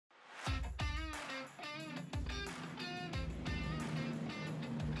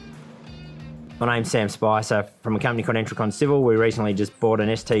My name's Sam Spicer from a company called Entracon Civil. We recently just bought an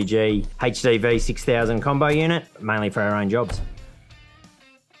STG HDV6000 combo unit, mainly for our own jobs.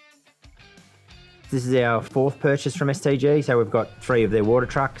 This is our fourth purchase from STG, so we've got 3 of their water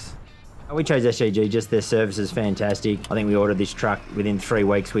trucks. We chose STG, just their service is fantastic. I think we ordered this truck within 3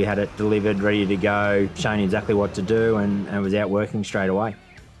 weeks. We had it delivered, ready to go, shown exactly what to do, and it was out working straight away.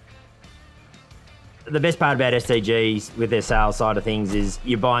 The best part about STGs with their sales side of things is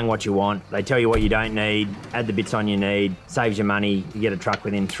you're buying what you want. They tell you what you don't need, add the bits on you need, saves you money. You get a truck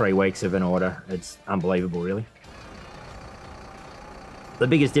within 3 weeks of an order. It's unbelievable, really. The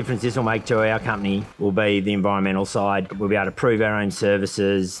biggest difference this will make to our company will be the environmental side. We'll be able to prove our own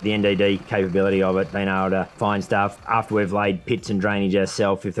services, the NDD capability of it, being able to find stuff after we've laid pits and drainage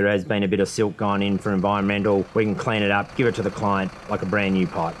ourselves. If there has been a bit of silt gone in for environmental, we can clean it up, give it to the client like a brand new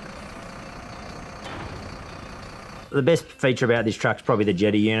pipe. The best feature about this truck's probably the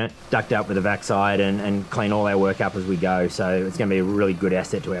jetty unit, duct up with a vac side and clean all our work up as we go, so it's going to be a really good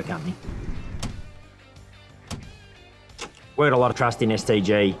asset to our company. We've got a lot of trust in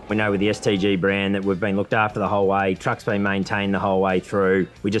STG. We know with the STG brand that we've been looked after the whole way, truck's been maintained the whole way through.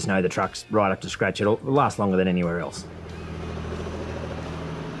 We just know the truck's right up to scratch. It'll last longer than anywhere else.